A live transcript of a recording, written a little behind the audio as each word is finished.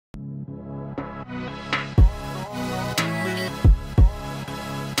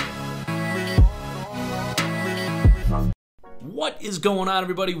What is going on,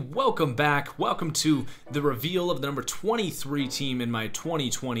 everybody? Welcome back. Welcome to the reveal of the number 23 team in my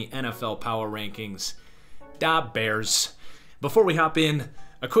 2020 NFL Power Rankings, the Bears. Before we hop in,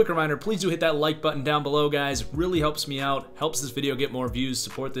 a quick reminder, please do hit that like button down below, guys. It really helps me out, helps this video get more views,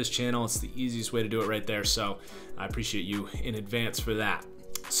 support this channel. It's the easiest way to do it right there, so I appreciate you in advance for that.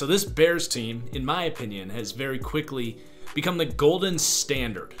 So this Bears team, in my opinion, has very quickly become the golden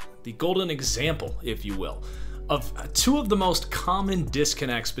standard, the golden example, if you will, of two of the most common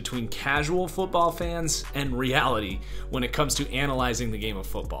disconnects between casual football fans and reality when it comes to analyzing the game of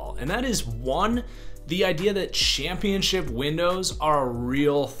football. And that is, one, the idea that championship windows are a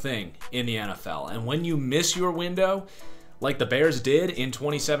real thing in the NFL. And when you miss your window, like the Bears did in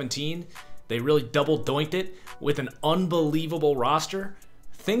 2017, they really double doinked it with an unbelievable roster,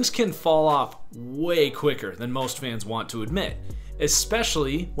 things can fall off way quicker than most fans want to admit.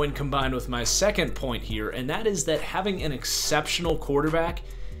 Especially when combined with my second point here, and that is that having an exceptional quarterback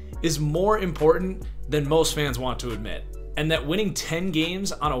is more important than most fans want to admit. And that winning 10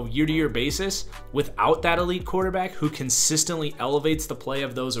 games on a year-to-year basis without that elite quarterback who consistently elevates the play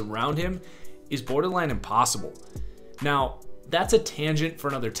of those around him is borderline impossible. Now, that's a tangent for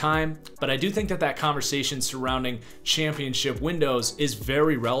another time, but I do think that that conversation surrounding championship windows is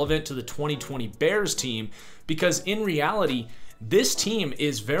very relevant to the 2020 Bears team, because in reality, this team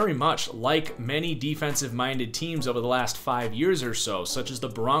is very much like many defensive-minded teams over the last 5 years or so, such as the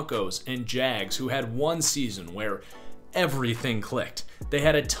Broncos and Jags, who had one season where everything clicked. They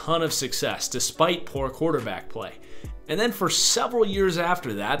had a ton of success despite poor quarterback play. And then for several years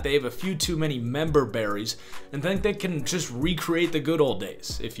after that, they have a few too many member berries and think they can just recreate the good old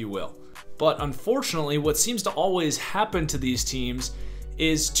days, if you will. But unfortunately, what seems to always happen to these teams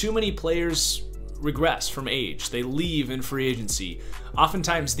is too many players regress from age. They leave in free agency.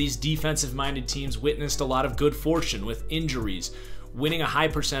 Oftentimes, these defensive-minded teams witnessed a lot of good fortune with injuries, winning a high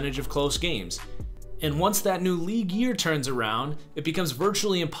percentage of close games. And once that new league year turns around, it becomes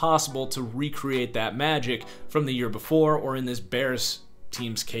virtually impossible to recreate that magic from the year before, or in this Bears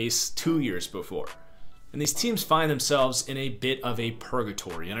team's case, 2 years before. And these teams find themselves in a bit of a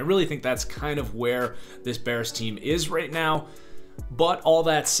purgatory, and I really think that's kind of where this Bears team is right now. But all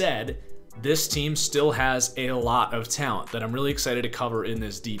that said, this team still has a lot of talent that I'm really excited to cover in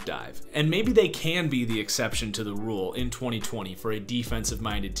this deep dive. And maybe they can be the exception to the rule in 2020 for a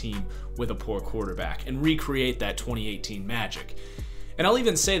defensive-minded team with a poor quarterback and recreate that 2018 magic. And I'll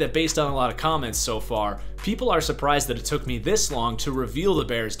even say that based on a lot of comments so far, people are surprised that it took me this long to reveal the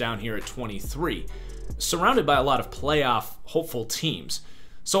Bears down here at 23, surrounded by a lot of playoff hopeful teams.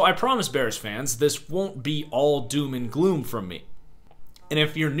 So I promise, Bears fans, this won't be all doom and gloom from me. And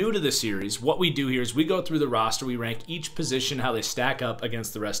if you're new to the series, what we do here is we go through the roster, we rank each position, how they stack up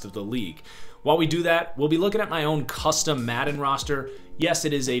against the rest of the league. While we do that, we'll be looking at my own custom Madden roster. Yes,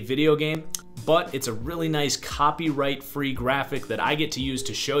 it is a video game, but it's a really nice copyright-free graphic that I get to use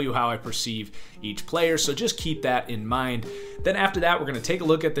to show you how I perceive each player, so just keep that in mind. Then after that, we're going to take a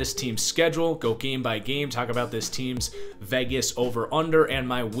look at this team's schedule, go game by game, talk about this team's Vegas over-under, and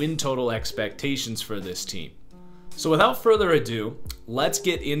my win total expectations for this team. So without further ado, let's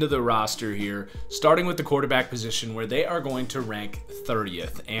get into the roster here, starting with the quarterback position, where they are going to rank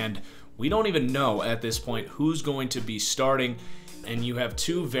 30th. And we don't even know at this point who's going to be starting, and you have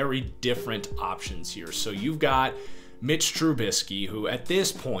two very different options here. So you've got Mitch Trubisky, who at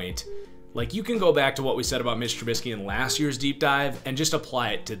this point, like, you can go back to what we said about Mitch Trubisky in last year's deep dive and just apply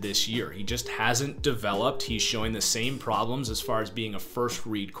it to this year. He just hasn't developed. He's showing the same problems as far as being a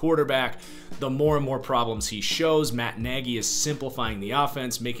first-read quarterback. The more and more problems he shows, Matt Nagy is simplifying the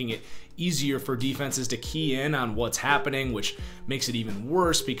offense, making it easier for defenses to key in on what's happening, which makes it even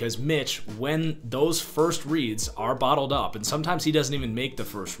worse because Mitch, when those first reads are bottled up, and sometimes he doesn't even make the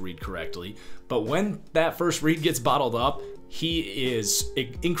first read correctly, but when that first read gets bottled up, he is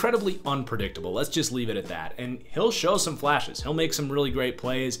incredibly unpredictable. Let's just leave it at that. And he'll show some flashes. He'll make some really great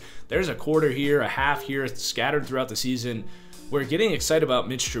plays. There's a quarter here, a half here, scattered throughout the season, where getting excited about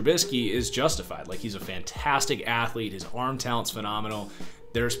Mitch Trubisky is justified. Like, he's a fantastic athlete. His arm talent's phenomenal.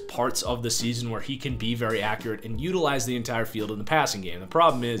 There's parts of the season where he can be very accurate and utilize the entire field in the passing game. The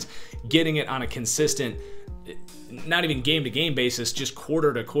problem is getting it on a consistent, not even game-to-game basis, just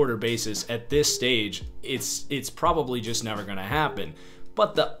quarter-to-quarter basis at this stage. It's probably just never going to happen.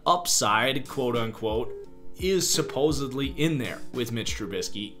 But the upside, quote-unquote, is supposedly in there with Mitch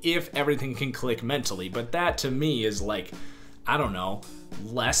Trubisky if everything can click mentally. But that, to me, is like, I don't know,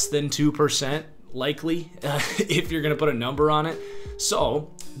 less than 2% likely, if you're going to put a number on it.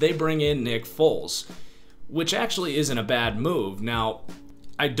 So they bring in Nick Foles, which actually isn't a bad move. Now,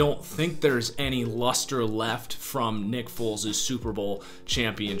 I don't think there's any luster left from Nick Foles' Super Bowl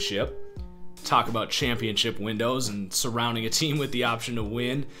championship. Talk about championship windows and surrounding a team with the option to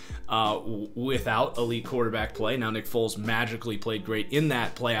win without elite quarterback play. Now Nick Foles magically played great in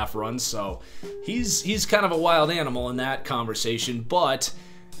that playoff run, so he's kind of a wild animal in that conversation. But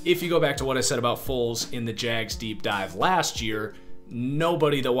if you go back to what I said about Foles in the Jags deep dive last year,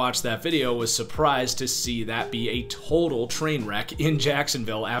 nobody that watched that video was surprised to see that be a total train wreck in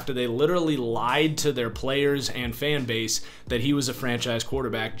Jacksonville after they literally lied to their players and fan base that he was a franchise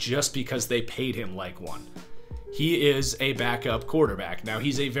quarterback just because they paid him like one. He is a backup quarterback. Now,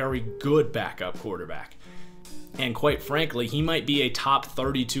 he's a very good backup quarterback. And quite frankly, he might be a top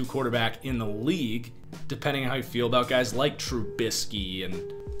 32 quarterback in the league, depending on how you feel about guys like Trubisky and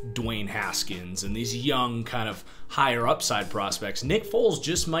Dwayne Haskins and these young kind of higher upside prospects. Nick Foles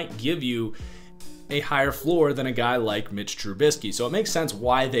just might give you a higher floor than a guy like Mitch Trubisky. So it makes sense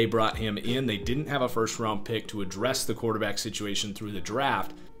why they brought him in. They didn't have a first round pick to address the quarterback situation through the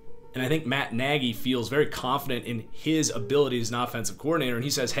draft. And I think Matt Nagy feels very confident in his ability as an offensive coordinator. And he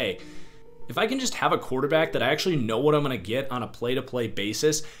says, hey, if I can just have a quarterback that I actually know what I'm going to get on a play-to-play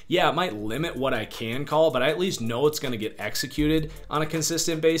basis, yeah, it might limit what I can call, but I at least know it's going to get executed on a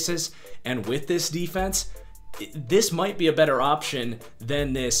consistent basis. And with this defense, this might be a better option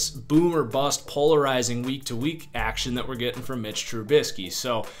than this boom or bust polarizing week-to-week action that we're getting from Mitch Trubisky.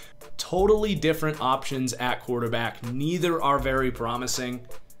 So totally different options at quarterback. Neither are very promising.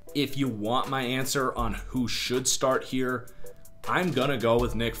 If you want my answer on who should start here, I'm going to go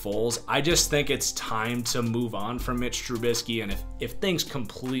with Nick Foles. I just think it's time to move on from Mitch Trubisky, and if things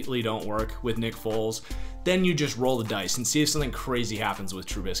completely don't work with Nick Foles, then you just roll the dice and see if something crazy happens with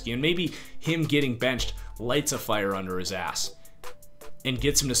Trubisky, and maybe him getting benched lights a fire under his ass and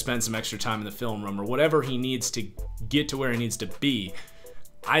gets him to spend some extra time in the film room or whatever he needs to get to where he needs to be.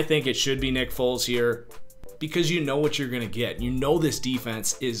 I think it should be Nick Foles here because you know what you're going to get. You know this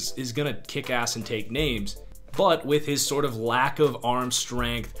defense is going to kick ass and take names. But with his sort of lack of arm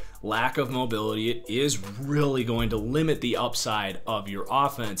strength, lack of mobility, it is really going to limit the upside of your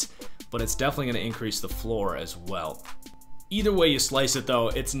offense, but it's definitely going to increase the floor as well. Either way you slice it though,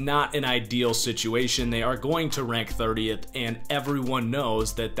 it's not an ideal situation. They are going to rank 30th, and everyone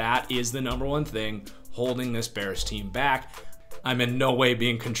knows that that is the number one thing holding this Bears team back. I'm in no way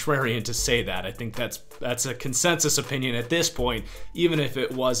being contrarian to say that. I think that's a consensus opinion at this point, even if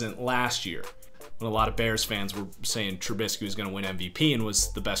it wasn't last year, when a lot of Bears fans were saying Trubisky was going to win MVP and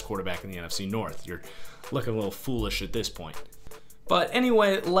was the best quarterback in the NFC North. You're looking a little foolish at this point. But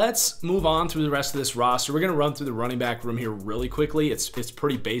anyway, let's move on through the rest of this roster. We're going to run through the running back room here really quickly. It's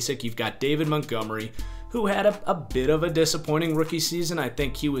pretty basic. You've got David Montgomery, who had a bit of a disappointing rookie season. I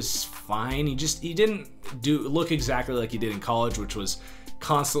think he was fine. He didn't look exactly like he did in college, which was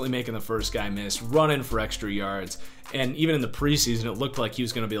constantly making the first guy miss, running for extra yards. And even in the preseason, it looked like he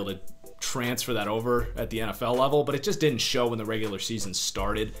was going to be able to transfer that over at the NFL level, but it just didn't show when the regular season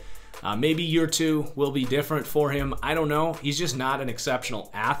started. Maybe year two will be different for him. I don't know. He's just not an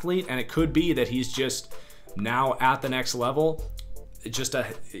exceptional athlete, and it could be that he's just now at the next level, just a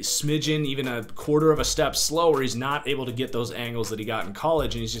smidgen, even a quarter of a step slower. He's not able to get those angles that he got in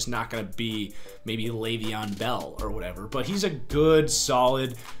college, and he's just not going to be maybe Le'Veon Bell or whatever. But he's a good,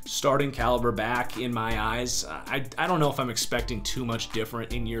 solid, starting caliber back in my eyes. I don't know if I'm expecting too much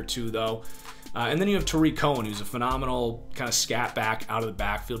different in year two, though. And then you have Tariq Cohen, who's a phenomenal kind of scat back out of the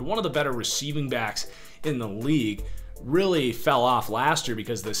backfield, one of the better receiving backs in the league. Really fell off last year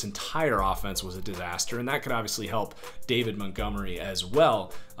because this entire offense was a disaster, and that could obviously help David Montgomery as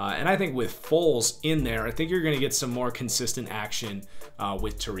well. And I think with Foles in there, I think you're going to get some more consistent action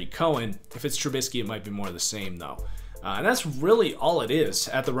with Tariq Cohen. If it's Trubisky, it might be more of the same, though. And that's really all it is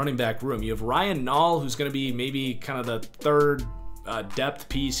at the running back room. You have Ryan Nall, who's going to be maybe kind of the third depth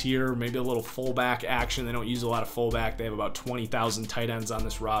piece here, maybe a little fullback action. They don't use a lot of fullback. They have about 20,000 tight ends on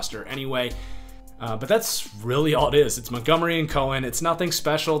this roster anyway. But that's really all it is. It's Montgomery and Cohen. It's nothing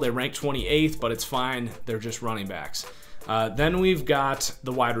special. They rank 28th, but it's fine. They're just running backs. Then we've got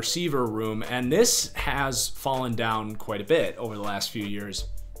the wide receiver room, and this has fallen down quite a bit over the last few years.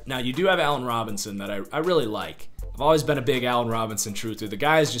 Now, you do have Allen Robinson that I really like. I've always been a big Allen Robinson truther. The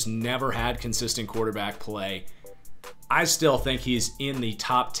guy has just never had consistent quarterback play. I still think he's in the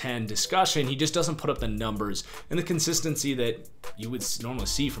top 10 discussion. He just doesn't put up the numbers and the consistency that you would normally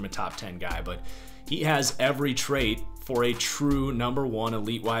see from a top 10 guy, but he has every trait for a true number one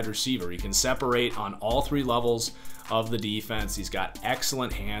elite wide receiver. He can separate on all three levels of the defense. He's got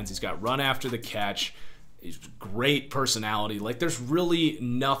excellent hands. He's got run after the catch. He's great personality. Like, there's really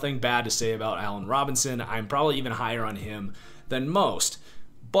nothing bad to say about Allen Robinson. I'm probably even higher on him than most.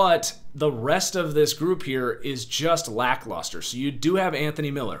 But the rest of this group here is just lackluster. So you do have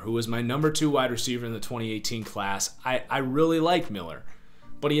Anthony Miller, who was my number 2 wide receiver in the 2018 class. I really like Miller,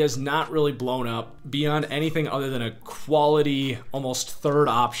 but he has not really blown up beyond anything other than a quality, almost third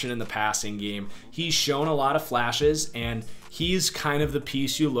option in the passing game. He's shown a lot of flashes, and he's kind of the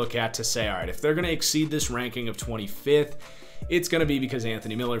piece you look at to say, all right, if they're going to exceed this ranking of 25th, it's going to be because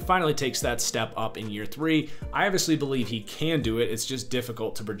Anthony Miller finally takes that step up in year 3. I obviously believe he can do it. It's just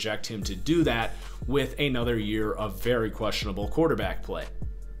difficult to project him to do that with another year of very questionable quarterback play.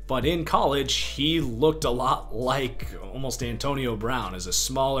 But in college, he looked a lot like almost Antonio Brown as a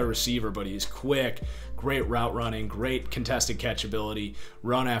smaller receiver, but he's quick, great route running, great contested catch ability,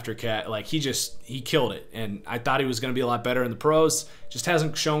 run after catch. Like he killed it. And I thought he was going to be a lot better in the pros. Just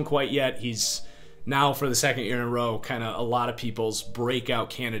hasn't shown quite yet. He's now, for the second year in a row, kind of a lot of people's breakout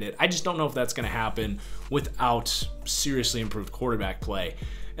candidate. I just don't know if that's going to happen without seriously improved quarterback play.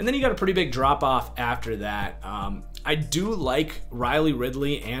 And then you got a pretty big drop-off after that. I do like Riley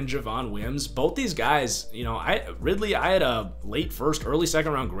Ridley and Javon Wims. Both these guys, you know, Ridley, I had a late first, early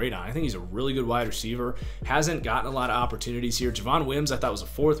second round grade on. I think he's a really good wide receiver. Hasn't gotten a lot of opportunities here. Javon Wims, I thought was a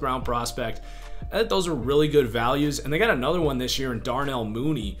 4th round prospect. I thought those are really good values. And they got another one this year, and Darnell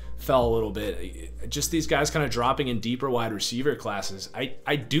Mooney fell a little bit. Just these guys kind of dropping in deeper wide receiver classes.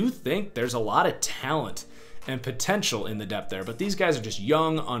 I do think there's a lot of talent and potential in the depth there, but these guys are just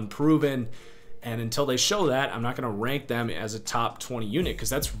young, unproven, and until they show that, I'm not going to rank them as a top 20 unit,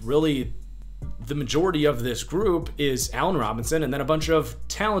 because that's really the majority of this group is Allen Robinson and then a bunch of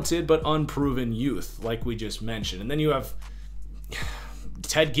talented but unproven youth, like we just mentioned. And then you have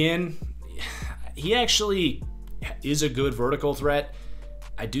Ted Ginn. He actually is a good vertical threat.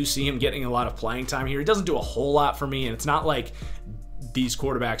 I do see him getting a lot of playing time here. He doesn't do a whole lot for me, and it's not like these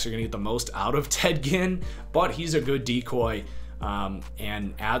quarterbacks are going to get the most out of Ted Ginn, but he's a good decoy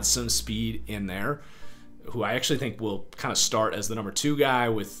and adds some speed in there, who I actually think will kind of start as the number 2 guy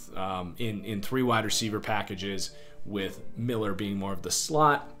with in 3 wide receiver packages, with Miller being more of the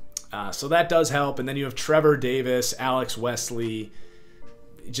slot. So that does help. And then you have Trevor Davis, Alex Wesley,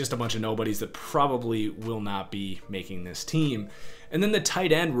 just a bunch of nobodies that probably will not be making this team. And then the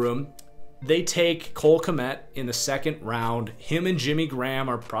tight end room, they take Cole Kmet in the 2nd round. Him and Jimmy Graham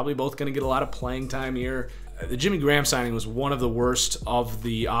are probably both going to get a lot of playing time here. The Jimmy Graham signing was one of the worst of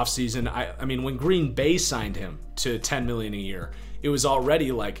the offseason. I mean, when Green Bay signed him to $10 million a year, it was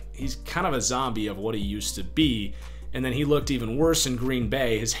already like he's kind of a zombie of what he used to be. And then he looked even worse in Green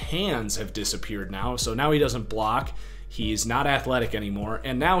Bay. His hands have disappeared now, so now he doesn't block. He's not athletic anymore,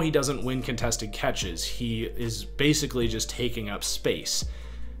 and now he doesn't win contested catches. He is basically just taking up space.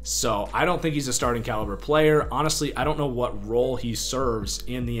 So I don't think he's a starting caliber player. Honestly, I don't know what role he serves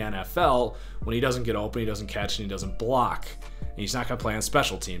in the NFL when he doesn't get open, he doesn't catch, and he doesn't block. And he's not going to play on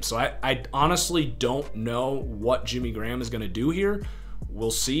special teams. So I honestly don't know what Jimmy Graham is going to do here.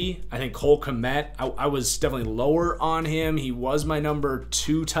 We'll see. I think Cole Kmet, I was definitely lower on him. He was my number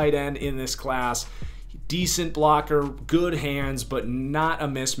 2 tight end in this class. Decent blocker, good hands, but not a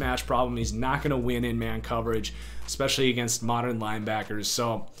mismatch problem. He's not going to win in man coverage, especially against modern linebackers.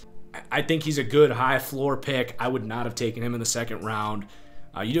 So I think he's a good high floor pick. I would not have taken him in the 2nd round.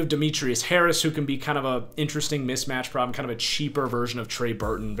 You do have Demetrius Harris, who can be kind of an interesting mismatch problem, kind of a cheaper version of Trey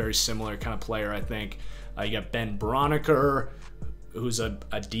Burton, very similar kind of player, I think. You got Ben Broniker, who's a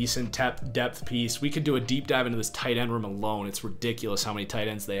decent depth piece. We could do a deep dive into this tight end room alone. It's ridiculous how many tight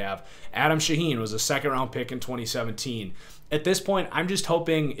ends they have. Adam Shaheen was a 2nd round pick in 2017. At this point, I'm just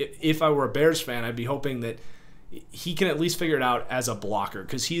hoping, if I were a Bears fan, I'd be hoping that he can at least figure it out as a blocker,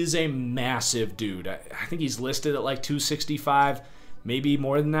 because he is a massive dude. I think he's listed at like 265, maybe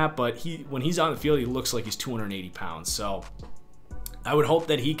more than that, but when he's on the field, he looks like he's 280 pounds. So I would hope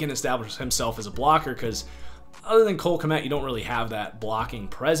that he can establish himself as a blocker, because other than Cole Kmet, you don't really have that blocking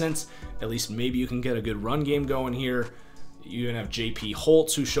presence. At least maybe you can get a good run game going here. You even have J.P.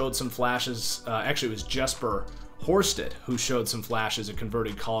 Holtz, who showed some flashes. Actually, it was Jesper Horsted who showed some flashes, a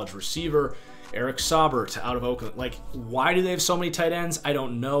converted college receiver. Eric Saubert out of Oakland. Like, why do they have so many tight ends? I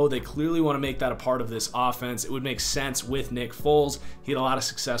don't know. They clearly want to make that a part of this offense. It would make sense with Nick Foles. He had a lot of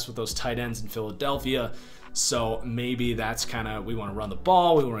success with those tight ends in Philadelphia. So maybe that's kind of, we want to run the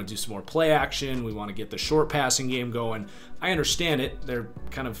ball, we want to do some more play action, we want to get the short passing game going. I understand it. They're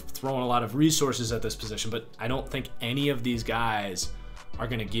kind of throwing a lot of resources at this position, but I don't think any of these guys are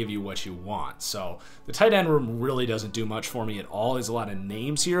going to give you what you want. So the tight end room really doesn't do much for me at all. There's a lot of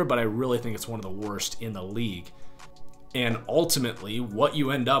names here, but I really think it's one of the worst in the league. And ultimately, what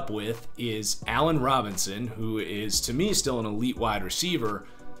you end up with is Allen Robinson, who is, to me, still an elite wide receiver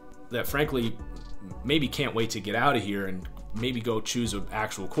that, frankly, maybe can't wait to get out of here and maybe go choose an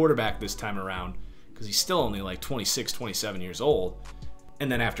actual quarterback this time around, because he's still only like 26, 27 years old.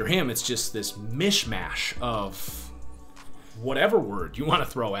 And then after him, it's just this mishmash of whatever word you want to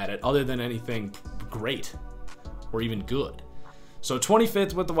throw at it other than anything great or even good. So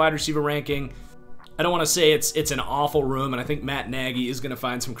 25th with the wide receiver ranking. I don't want to say it's an awful room, and I think Matt Nagy is going to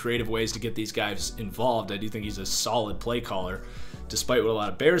find some creative ways to get these guys involved. I do think he's a solid play caller. Despite what a lot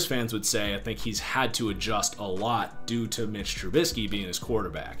of Bears fans would say, I think he's had to adjust a lot due to Mitch Trubisky being his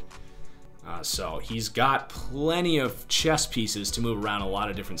quarterback. So he's got plenty of chess pieces to move around a lot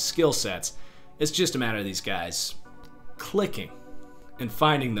of different skill sets. It's just a matter of these guys clicking and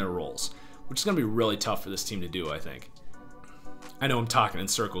finding their roles, which is going to be really tough for this team to do, I think. I know I'm talking in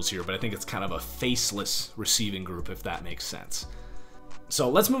circles here, but I think it's kind of a faceless receiving group, if that makes sense. So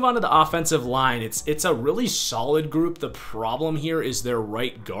let's move on to the offensive line. It's a really solid group. The problem here is their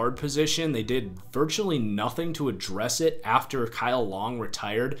right guard position. They did virtually nothing to address it after Kyle Long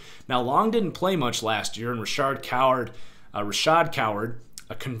retired. Now, Long didn't play much last year, and Rashad Coward,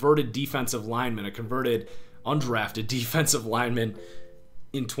 a converted defensive lineman, a converted undrafted defensive lineman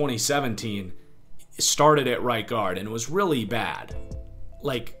in 2017, started at right guard and was really bad.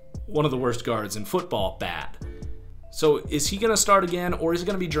 Like one of the worst guards in football, bad. So is he going to start again, or is it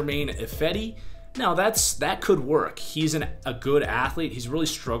going to be Jermaine Ifedi? Now that could work. He's a good athlete. He's really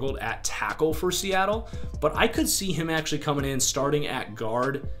struggled at tackle for Seattle, but I could see him actually coming in, starting at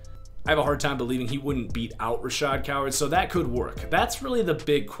guard. I have a hard time believing he wouldn't beat out Rashad Coward, so that could work. That's really the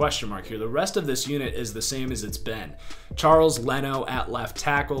big question mark here. The rest of this unit is the same as it's been. Charles Leno at left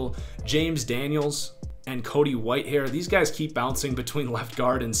tackle, James Daniels and Cody Whitehair. These guys keep bouncing between left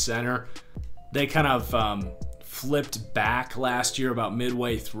guard and center. They kind of flipped back last year about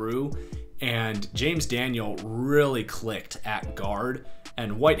midway through, and James Daniel really clicked at guard,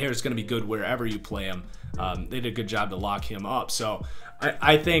 and Whitehair is going to be good wherever you play him. They did a good job to lock him up. So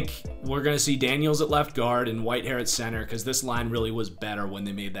I think we're going to see Daniels at left guard and Whitehair at center, because this line really was better when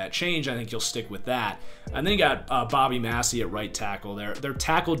they made that change. I think you'll stick with that. And then you got Bobby Massey at right tackle. Their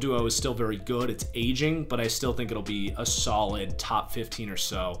tackle duo is still very good. It's aging, but I still think it'll be a solid top 15 or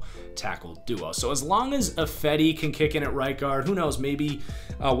so tackle duo. So as long as Ifedi can kick in at right guard, who knows, maybe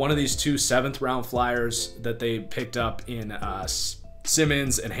one of these two 7th-round flyers that they picked up in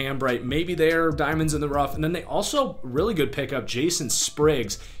Simmons and Hambright, maybe they're diamonds in the rough. And then they also really good pickup Jason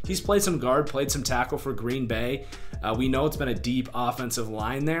Spriggs. He's played some guard, played some tackle for Green Bay. We know it's been a deep offensive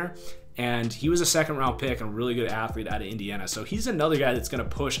line there, and he was a 2nd-round pick and a really good athlete out of Indiana. So he's another guy that's going to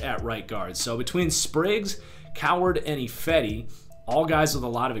push at right guard. So between Spriggs, Coward, and Ifedi, all guys with a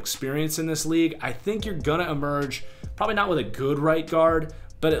lot of experience in this league, I think you're going to emerge probably not with a good right guard,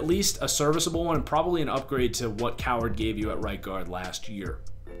 but at least a serviceable one, and probably an upgrade to what Coward gave you at right guard last year.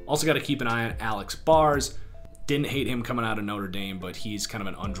 Also got to keep an eye on Alex Bars. Didn't hate him coming out of Notre Dame, but he's kind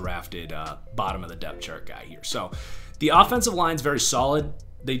of an undrafted bottom of the depth chart guy here. So the offensive line's very solid.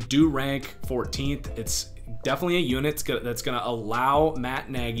 They do rank 14th. It's definitely a unit that's going to allow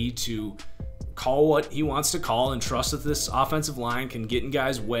Matt Nagy to call what he wants to call and trust that this offensive line can get in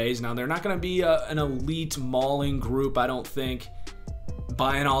guys' ways. Now, they're not going to be an elite mauling group, I don't think,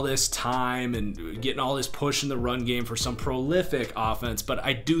 buying all this time and getting all this push in the run game for some prolific offense, but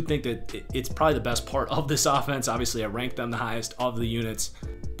I do think that it's probably the best part of this offense. Obviously, I rank them the highest of the units,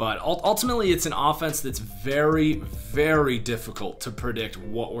 but ultimately it's an offense that's very, very difficult to predict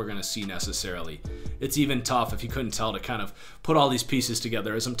what we're going to see necessarily. It's even tough, if you couldn't tell, to kind of put all these pieces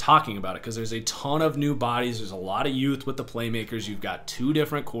together as I'm talking about it, because there's a ton of new bodies. There's a lot of youth with the playmakers. You've got 2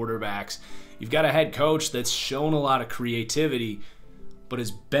 different quarterbacks. You've got a head coach that's shown a lot of creativity, but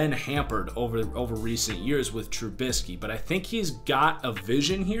has been hampered over recent years with Trubisky. But I think he's got a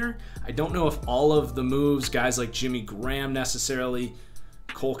vision here. I don't know if all of the moves, guys like Jimmy Graham necessarily,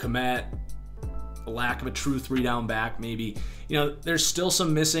 Cole Kmet, a lack of a true 3-down back maybe. You know, there's still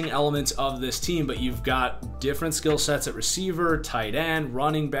some missing elements of this team, but you've got different skill sets at receiver, tight end,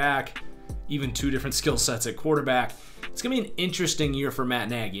 running back, even 2 different skill sets at quarterback. It's going to be an interesting year for Matt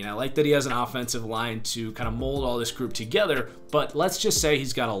Nagy, and I like that he has an offensive line to kind of mold all this group together, but let's just say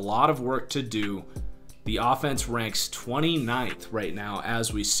he's got a lot of work to do. The offense ranks 29th right now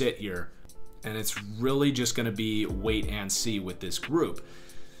as we sit here, and it's really just going to be wait and see with this group.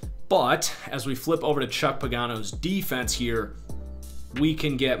 But as we flip over to Chuck Pagano's defense here, we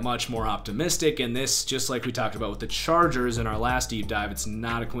can get much more optimistic, and this, just like we talked about with the Chargers in our last deep dive, it's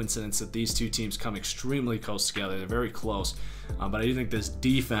not a coincidence that these 2 teams come extremely close together. They're very close, but I do think this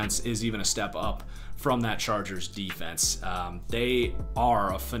defense is even a step up from that Chargers defense. They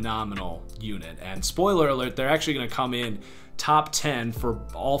are a phenomenal unit, and spoiler alert, they're actually going to come in top 10 for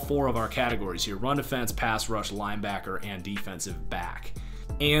all 4 of our categories here: run defense, pass rush, linebacker, and defensive back.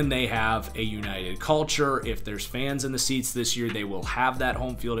 And they have a united culture. If there's fans in the seats this year, they will have that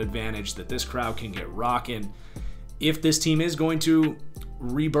home field advantage that this crowd can get rocking. If this team is going to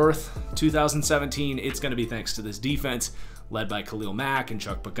rebirth 2017, it's going to be thanks to this defense led by Khalil Mack and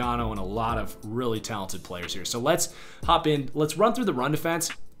Chuck Pagano and a lot of really talented players here. So let's hop in. Let's run through the run defense.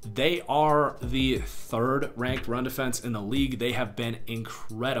 They are the 3rd ranked run defense in the league. They have been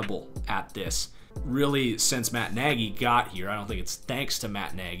incredible at this really since Matt Nagy got here. I don't think it's thanks to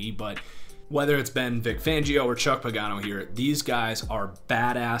Matt Nagy, but whether it's been Vic Fangio or Chuck Pagano here, these guys are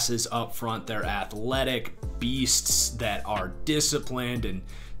badasses up front. They're athletic beasts that are disciplined and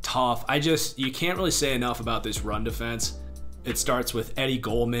tough. You can't really say enough about this run defense. It starts with Eddie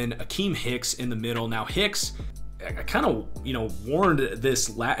Goldman, Akeem Hicks in the middle. Now Hicks, I kind of, warned this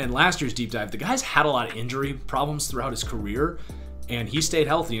in last year's deep dive. The guy's had a lot of injury problems throughout his career, and he stayed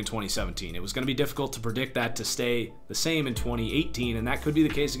healthy in 2017. It was going to be difficult to predict that to stay the same in 2018, and that could be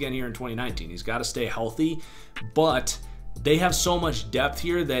the case again here in 2019. He's got to stay healthy, but they have so much depth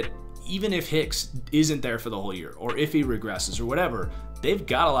here that even if Hicks isn't there for the whole year, or if he regresses or whatever, they've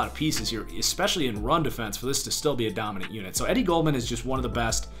got a lot of pieces here, especially in run defense, for this to still be a dominant unit. So Eddie Goldman is just one of the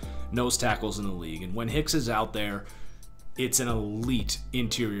best nose tackles in the league, and when Hicks is out there, it's an elite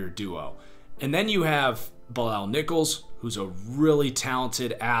interior duo. And then you have Bilal Nichols, who's a really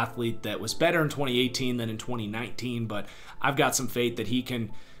talented athlete that was better in 2018 than in 2019, but I've got some faith that he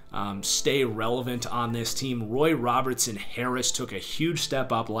can stay relevant on this team. Roy Robertson Harris took a huge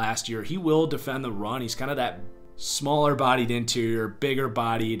step up last year. He will defend the run. He's kind of that smaller bodied interior, bigger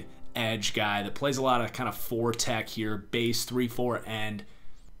bodied edge guy that plays a lot of kind of 4 tech here, base 3-4 end,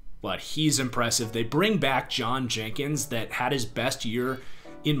 but he's impressive. They bring back John Jenkins that had his best year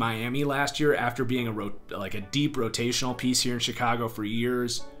in Miami last year after being a deep rotational piece here in Chicago for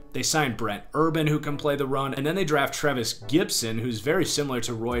years. They signed Brent Urban, who can play the run, and then they draft Trevis Gibson, who's very similar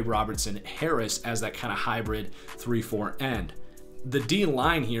to Roy Robertson Harris as that kind of hybrid 3-4 end. The D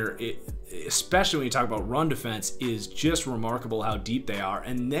line here, especially when you talk about run defense, is just remarkable how deep they are.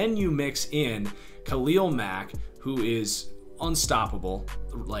 And then you mix in Khalil Mack, who is unstoppable,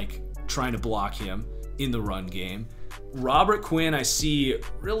 like trying to block him in the run game. Robert Quinn I see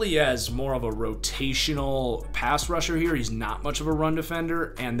really as more of a rotational pass rusher here. He's not much of a run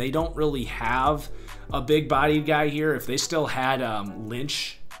defender, and they don't really have a big-bodied guy here. If they still had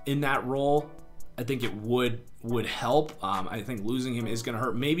Lynch in that role, I think it would help. I think losing him is going to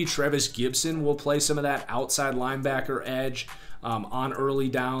hurt. Maybe Trevis Gibson will play some of that outside linebacker edge on early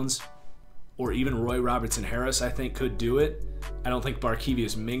downs, or even Roy Robertson Harris I think could do it. I don't think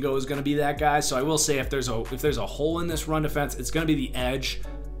Barkevius Mingo is going to be that guy. So I will say if there's a hole in this run defense, it's going to be the edge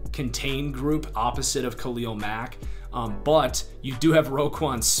contained group opposite of Khalil Mack. But you do have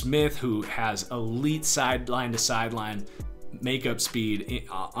Roquan Smith, who has elite sideline to sideline makeup speed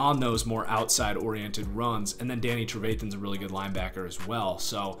on those more outside oriented runs. And then Danny Trevathan's a really good linebacker as well.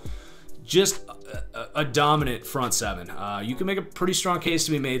 So just a dominant front seven. You can make a pretty strong case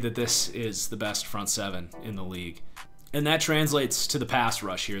to be made that this is the best front seven in the league. And that translates to the pass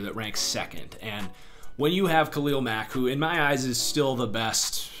rush here that ranks 2nd. And when you have Khalil Mack, who in my eyes is still the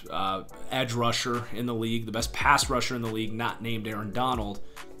best edge rusher in the league, the best pass rusher in the league, not named Aaron Donald,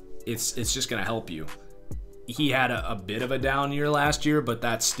 it's just going to help you. He had a bit of a down year last year, but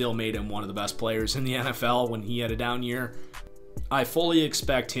that still made him one of the best players in the NFL when he had a down year. I fully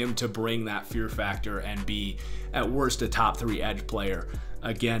expect him to bring that fear factor and be, at worst, a top 3 edge player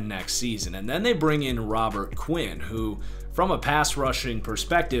again next season. And then they bring in Robert Quinn, who, from a pass rushing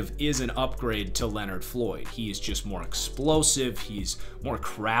perspective, is an upgrade to Leonard Floyd. He is just more explosive. He's more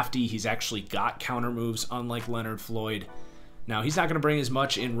crafty. He's actually got counter moves, unlike Leonard Floyd. Now, he's not going to bring as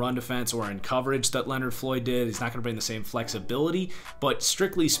much in run defense or in coverage that Leonard Floyd did. He's not going to bring the same flexibility, but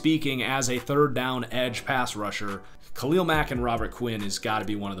strictly speaking, as a 3rd down edge pass rusher, Khalil Mack and Robert Quinn has got to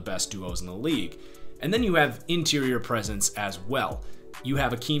be one of the best duos in the league. And then you have interior presence as well. You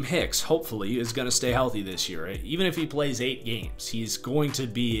have Akeem Hicks, hopefully, is going to stay healthy this year. Even if he plays 8 games, he's going to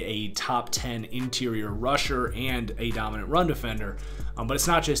be a top 10 interior rusher and a dominant run defender. But it's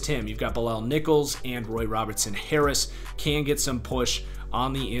not just him. You've got Bilal Nichols and Roy Robertson Harris can get some push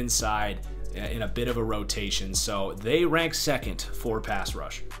on the inside in a bit of a rotation. So they rank 2nd for pass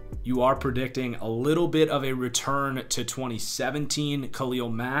rush. You are predicting a little bit of a return to 2017 Khalil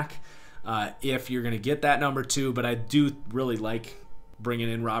Mack if you're going to get that number 2, but I do really like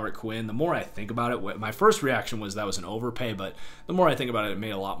bringing in Robert Quinn. The more I think about it, my first reaction was that was an overpay, but the more I think about it, it made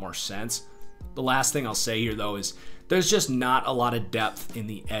a lot more sense. The last thing I'll say here, though, is there's just not a lot of depth in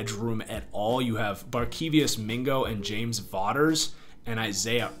the edge room at all. You have Barkevious Mingo and James Vaughters and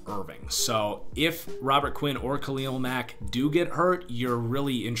Isaiah Irving. So if Robert Quinn or Khalil Mack do get hurt, you're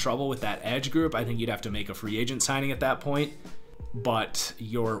really in trouble with that edge group. I think you'd have to make a free agent signing at that point. But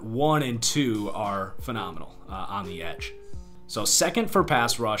your 1 and 2 are phenomenal on the edge. So second for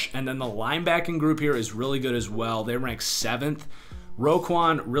pass rush, and then the linebacking group here is really good as well. They rank 7th.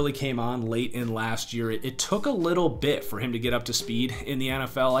 Roquan really came on late in last year. It took a little bit for him to get up to speed in the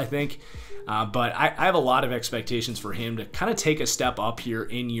NFL, I think. But I have a lot of expectations for him to kind of take a step up here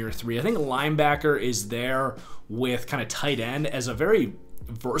in year 3. I think linebacker is there with kind of tight end as a very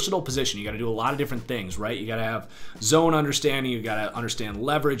versatile position. You got to do a lot of different things, right? You got to have zone understanding. You got to understand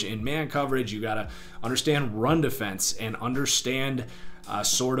leverage in man coverage. You got to understand run defense and understand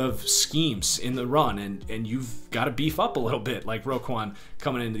sort of schemes in the run. And you've got to beef up a little bit like Roquan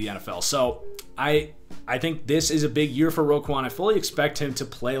coming into the NFL. So I think this is a big year for Roquan. I fully expect him to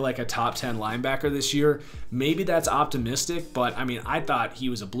play like a top 10 linebacker this year. Maybe that's optimistic, but I mean, I thought he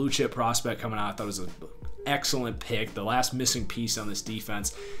was a blue chip prospect coming out. I thought it was an excellent pick, the last missing piece on this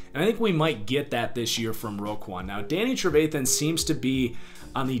defense. And I think we might get that this year from Roquan. Now, Danny Trevathan seems to be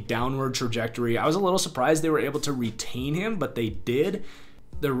on the downward trajectory. I was a little surprised they were able to retain him, but they did.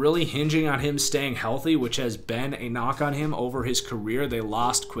 They're really hinging on him staying healthy, which has been a knock on him over his career. They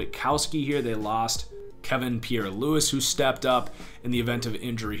lost Kwiatkowski here. They lost Kevin Pierre-Louis, who stepped up in the event of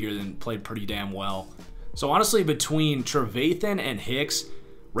injury here and played pretty damn well. So honestly, between Trevathan and Hicks,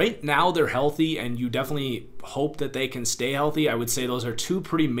 right now they're healthy, and you definitely hope that they can stay healthy. I would say those are two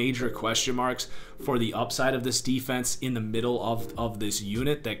pretty major question marks for the upside of this defense in the middle of this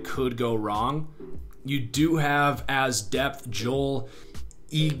unit that could go wrong. You do have as depth Joel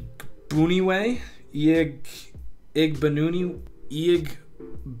Igbuniwe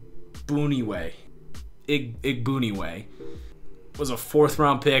was a 4th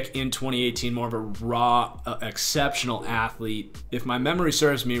round pick in 2018, more of a raw, exceptional athlete. If my memory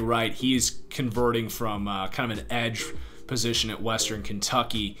serves me right, he's converting from kind of an edge position at Western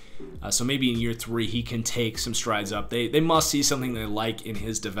Kentucky. So maybe in year 3, he can take some strides up. They must see something they like in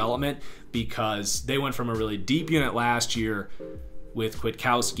his development, because they went from a really deep unit last year with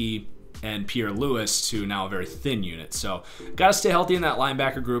Kwiatkowski and Pierre-Louis to now a very thin unit. So got to stay healthy in that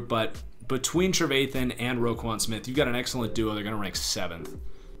linebacker group, but between Trevathan and Roquan Smith, you've got an excellent duo. They're going to rank 7th.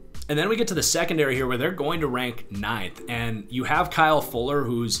 And then we get to the secondary here where they're going to rank 9th. And you have Kyle Fuller,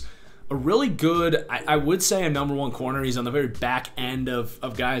 who's a really good, I would say a number 1 corner. He's on the very back end of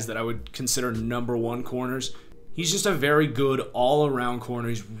guys that I would consider number 1 corners. He's just a very good all-around corner.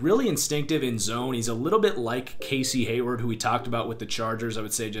 He's really instinctive in zone. He's a little bit like Casey Hayward, who we talked about with the Chargers. I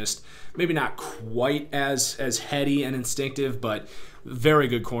would say just maybe not quite as heady and instinctive, but very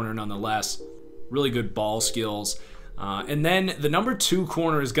good corner nonetheless. Really good ball skills. And then the number 2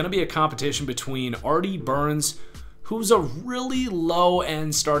 corner is going to be a competition between Artie Burns, who's a really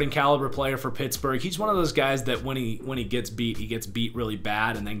low-end starting caliber player for Pittsburgh. He's one of those guys that when he gets beat really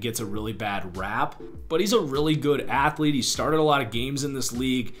bad and then gets a really bad rap. But he's a really good athlete. He started a lot of games in this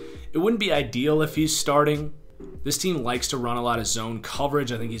league. It wouldn't be ideal if he's starting. This team likes to run a lot of zone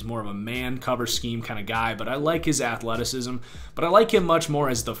coverage. I think he's more of a man cover scheme kind of guy, but I like his athleticism. But I like him much more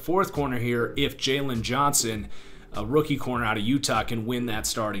as the 4th corner here if Jalen Johnson, a rookie corner out of Utah, can win that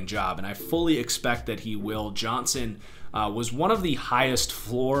starting job, and I fully expect that he will. Johnson was one of the highest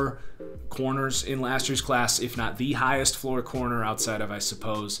floor corners in last year's class, if not the highest floor corner outside of, I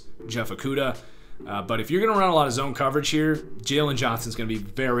suppose, Jeff Okudah. But if you're going to run a lot of zone coverage here, Jalen Johnson's going to be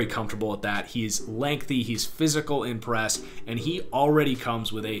very comfortable with that. He's lengthy, he's physical in press, and he already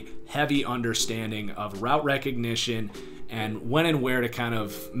comes with a heavy understanding of route recognition and when and where to kind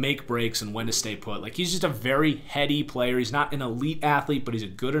of make breaks and when to stay put. Like, he's just a very heady player. He's not an elite athlete, but he's a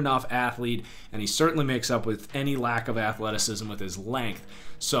good enough athlete, and he certainly makes up with any lack of athleticism with his length.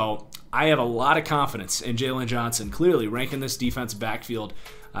 So I have a lot of confidence in Jalen Johnson, clearly ranking this defense backfield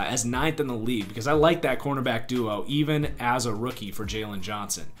as 9th in the league, because I like that cornerback duo even as a rookie for Jalen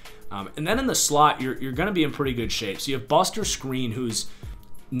Johnson. And then in the slot, you're going to be in pretty good shape. So you have Buster Screen, who's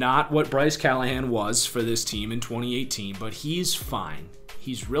not what Bryce Callahan was for this team in 2018, but he's fine.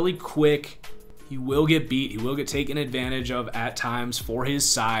 He's really quick. He will get beat. He will get taken advantage of at times for his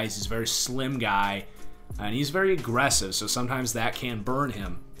size. He's a very slim guy, and he's very aggressive, so sometimes that can burn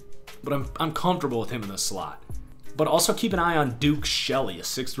him. But I'm comfortable with him in the slot. But also keep an eye on Duke Shelley, a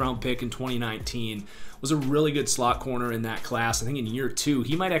 6th round pick in 2019. Was a really good slot corner in that class. I think in year 2,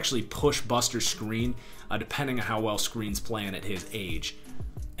 he might actually push Buster Screen, depending on how well Screen's playing at his age.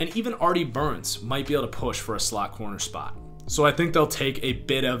 And even Artie Burns might be able to push for a slot corner spot. So I think they'll take a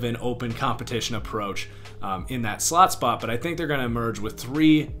bit of an open competition approach in that slot spot, but I think they're going to emerge with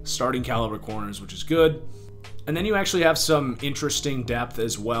 3 starting caliber corners, which is good. And then you actually have some interesting depth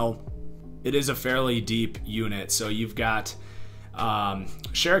as well. It is a fairly deep unit, so you've got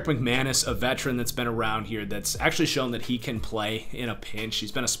Sherrick McManus, a veteran that's been around here, that's actually shown that he can play in a pinch.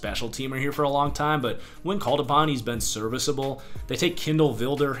 He's been a special teamer here for a long time, but when called upon, he's been serviceable. They take Kendall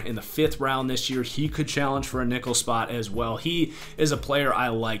Vilder in the 5th round this year. He could challenge for a nickel spot as well. He is a player I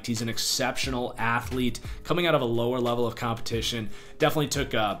liked. He's an exceptional athlete coming out of a lower level of competition. Definitely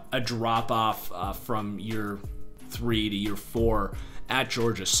took a drop off from year 3 to year 4 at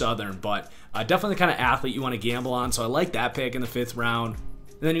Georgia Southern, but definitely the kind of athlete you want to gamble on, so I like that pick in the 5th round.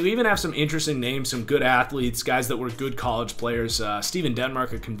 And then you even have some interesting names, some good athletes, guys that were good college players. Steven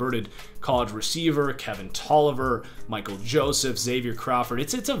Denmark, a converted college receiver, Kevin Tolliver, Michael Joseph, Xavier Crawford.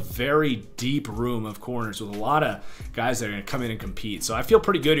 It's a very deep room of corners with a lot of guys that are going to come in and compete. So I feel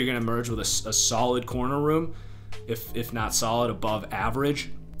pretty good you're going to emerge with a solid corner room, if not solid, above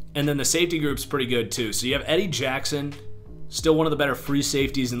average. And then the safety group's pretty good too. So you have Eddie Jackson, still one of the better free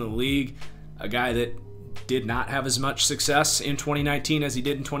safeties in the league, a guy that did not have as much success in 2019 as he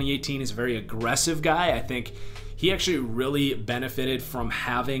did in 2018. He's a very aggressive guy. I think he actually really benefited from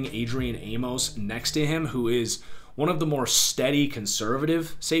having Adrian Amos next to him, who is one of the more steady,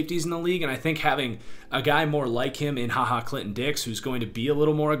 conservative safeties in the league. And I think having a guy more like him in Clinton Dix, who's going to be a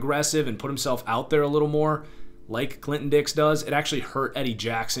little more aggressive and put himself out there a little more like Clinton Dix does, it actually hurt Eddie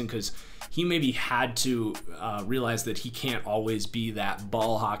Jackson because he maybe had to realize that he can't always be that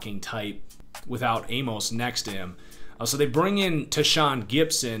ball hawking type without Amos next to him. So they bring in Tashawn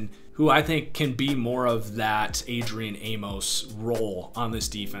Gibson, who I think can be more of that Adrian Amos role on this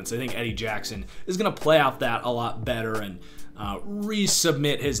defense. I think Eddie Jackson is going to play off that a lot better and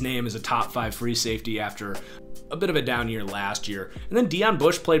resubmit his name as a top 5 free safety after a bit of a down year last year. And then Deion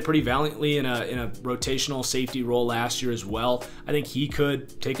Bush played pretty valiantly in a rotational safety role last year as well. I think he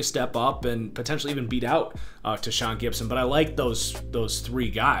could take a step up and potentially even beat out Tashawn Gibson. But I like those 3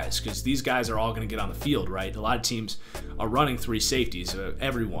 guys because these guys are all going to get on the field, right? A lot of teams are running 3 safeties.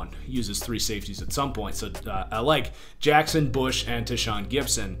 Everyone uses 3 safeties at some point. So I like Jackson, Bush, and Tashawn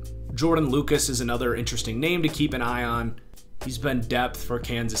Gibson. Jordan Lucas is another interesting name to keep an eye on. He's been depth for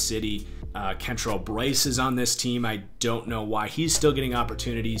Kansas City. Kentrell Bryce is on this team. I don't know why he's still getting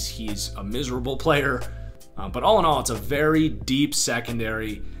opportunities. He's a miserable player. But all in all, it's a very deep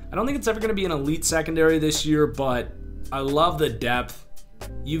secondary. I don't think it's ever going to be an elite secondary this year, but I love the depth.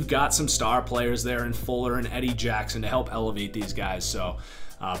 You've got some star players there in Fuller and Eddie Jackson to help elevate these guys. So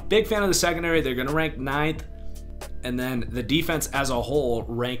big fan of the secondary. They're going to rank 9th. And then the defense as a whole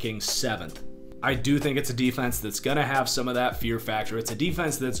ranking 7th. I do think it's a defense that's going to have some of that fear factor. It's a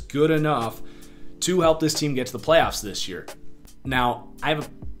defense that's good enough to help this team get to the playoffs this year. Now, I have a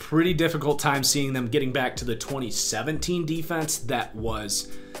pretty difficult time seeing them getting back to the 2017 defense that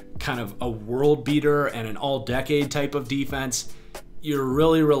was kind of a world beater and an all-decade type of defense. You're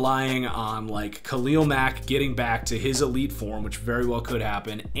really relying on like Khalil Mack getting back to his elite form, which very well could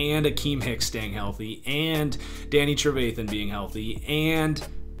happen, and Akeem Hicks staying healthy, and Danny Trevathan being healthy, and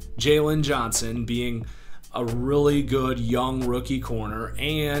Jalen Johnson being a really good young rookie corner,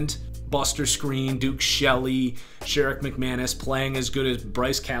 and Buster Screen, Duke Shelley, Sherrick McManus playing as good as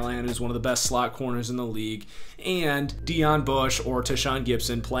Bryce Callahan, who's one of the best slot corners in the league, and Deion Bush or Tashawn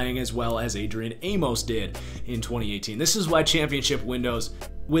Gibson playing as well as Adrian Amos did in 2018. This is why championship windows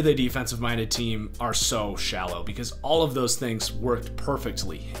with a defensive-minded team are so shallow, because all of those things worked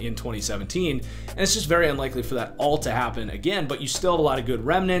perfectly in 2017, and it's just very unlikely for that all to happen again, but you still have a lot of good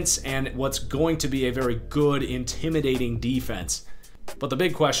remnants and what's going to be a very good, intimidating defense. But the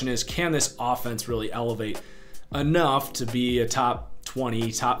big question is, can this offense really elevate enough to be a top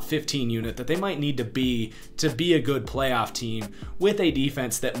 20, top 15 unit that they might need to be a good playoff team with a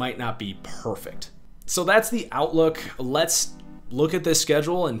defense that might not be perfect? So that's the outlook. Let's look at this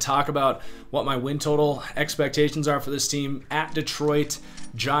schedule and talk about what my win total expectations are for this team. At Detroit,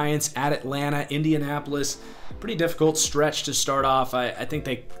 Giants, at Atlanta, Indianapolis. Pretty difficult stretch to start off. I think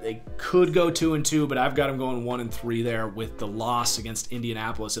they could go 2-2, but I've got them going 1-3 there, with the loss against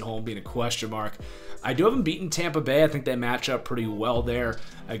Indianapolis at home being a question mark. I do have them beaten Tampa Bay. I think they match up pretty well there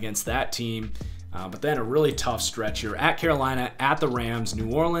against that team. But then a really tough stretch here. At Carolina, at the Rams, New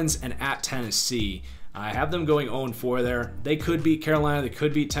Orleans, and at Tennessee. I have them going 0-4 there. They could beat Carolina. They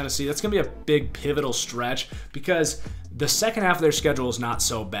could beat Tennessee. That's going to be a big pivotal stretch because the second half of their schedule is not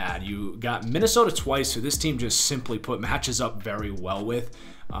so bad. You got Minnesota twice, who this team just simply put matches up very well with.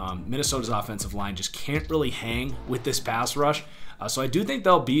 Minnesota's offensive line just can't really hang with this pass rush. So I do think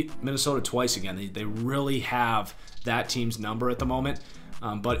they'll beat Minnesota twice again. They really have that team's number at the moment.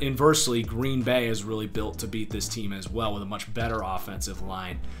 But inversely, Green Bay is really built to beat this team as well with a much better offensive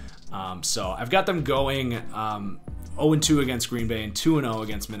line. So I've got them going 0-2 against Green Bay and 2-0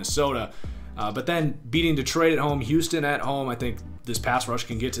 against Minnesota. But then beating Detroit at home, Houston at home. I think this pass rush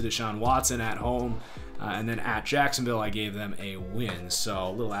can get to Deshaun Watson at home. And then at Jacksonville, I gave them a win. So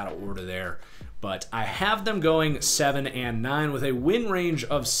a little out of order there. But I have them going 7-9 with a win range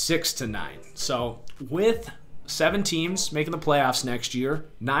of 6-9. So with 7 teams making the playoffs next year,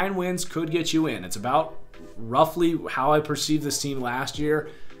 9 wins could get you in. It's about roughly how I perceived this team last year.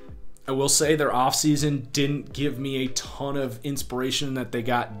 I will say their offseason didn't give me a ton of inspiration that they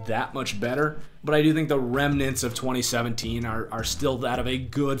got that much better, but I do think the remnants of 2017 are still that of a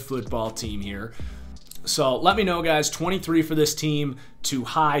good football team here. So let me know, guys, 23 for this team, too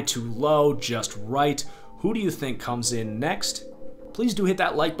high, too low, just right. Who do you think comes in next? Please do hit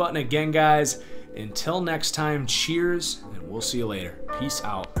that like button again, guys. Until next time, cheers, and we'll see you later. Peace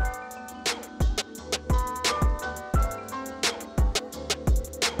out.